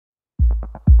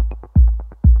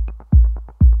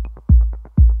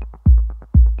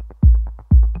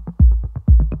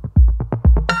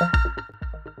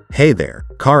Hey there,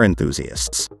 car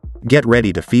enthusiasts. Get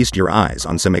ready to feast your eyes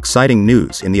on some exciting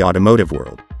news in the automotive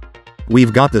world.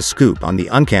 We've got the scoop on the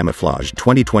uncamouflaged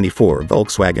 2024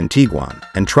 Volkswagen Tiguan,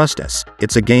 and trust us,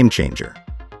 it's a game changer.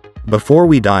 Before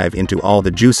we dive into all the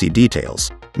juicy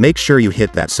details, make sure you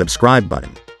hit that subscribe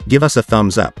button, give us a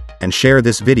thumbs up, and share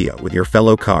this video with your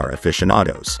fellow car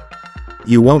aficionados.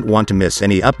 You won't want to miss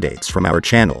any updates from our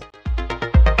channel.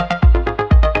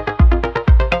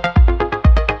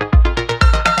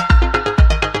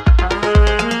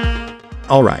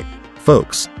 Alright,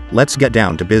 folks, let's get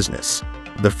down to business.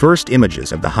 The first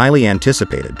images of the highly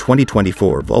anticipated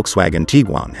 2024 Volkswagen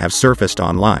Tiguan have surfaced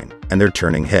online, and they're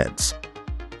turning heads.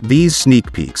 These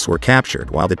sneak peeks were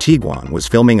captured while the Tiguan was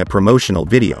filming a promotional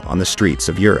video on the streets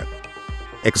of Europe.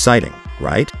 Exciting,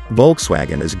 right?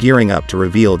 Volkswagen is gearing up to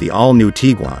reveal the all-new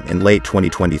Tiguan in late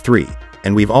 2023,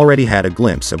 and we've already had a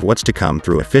glimpse of what's to come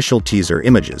through official teaser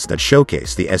images that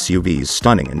showcase the SUV's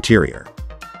stunning interior.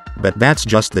 But that's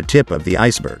just the tip of the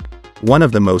iceberg. One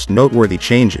of the most noteworthy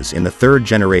changes in the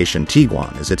third-generation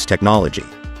Tiguan is its technology.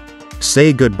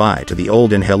 Say goodbye to the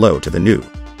old and hello to the new,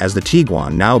 as the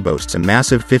Tiguan now boasts a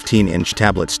massive 15-inch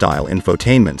tablet-style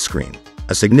infotainment screen,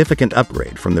 a significant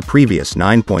upgrade from the previous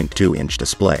 9.2-inch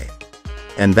display.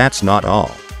 And that's not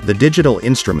all. The digital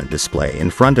instrument display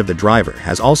in front of the driver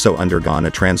has also undergone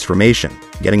a transformation,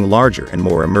 getting larger and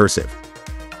more immersive.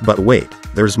 But wait,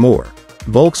 there's more.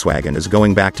 Volkswagen is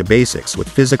going back to basics with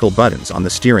physical buttons on the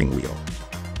steering wheel.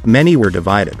 Many were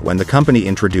divided when the company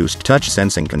introduced touch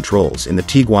sensing controls in the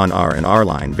Tiguan R and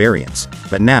R-line variants,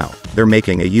 but now, they're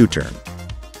making a U-turn.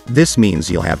 This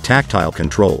means you'll have tactile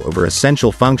control over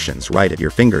essential functions right at your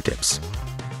fingertips.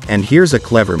 And here's a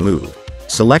clever move.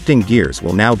 Selecting gears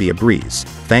will now be a breeze,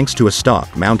 thanks to a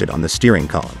stalk mounted on the steering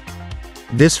column.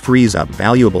 This frees up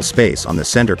valuable space on the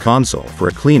center console for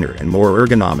a cleaner and more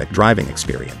ergonomic driving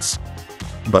experience.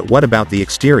 But what about the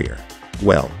exterior?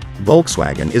 Well,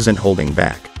 Volkswagen isn't holding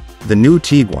back. The new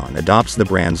Tiguan adopts the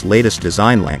brand's latest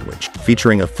design language,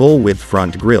 featuring a full-width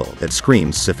front grille that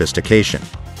screams sophistication.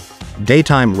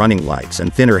 Daytime running lights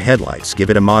and thinner headlights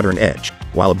give it a modern edge,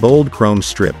 while a bold chrome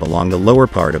strip along the lower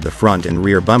part of the front and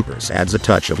rear bumpers adds a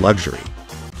touch of luxury.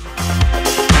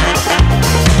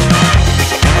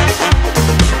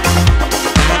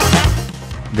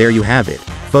 There you have it,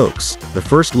 folks, the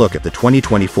first look at the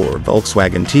 2024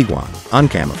 Volkswagen Tiguan,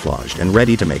 uncamouflaged and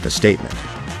ready to make a statement.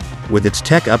 With its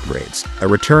tech upgrades, a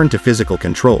return to physical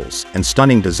controls, and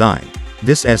stunning design,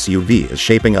 this SUV is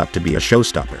shaping up to be a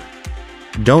showstopper.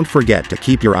 Don't forget to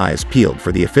keep your eyes peeled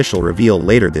for the official reveal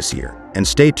later this year, and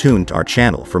stay tuned to our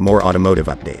channel for more automotive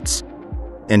updates.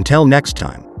 Until next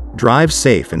time, drive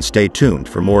safe and stay tuned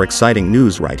for more exciting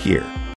news right here.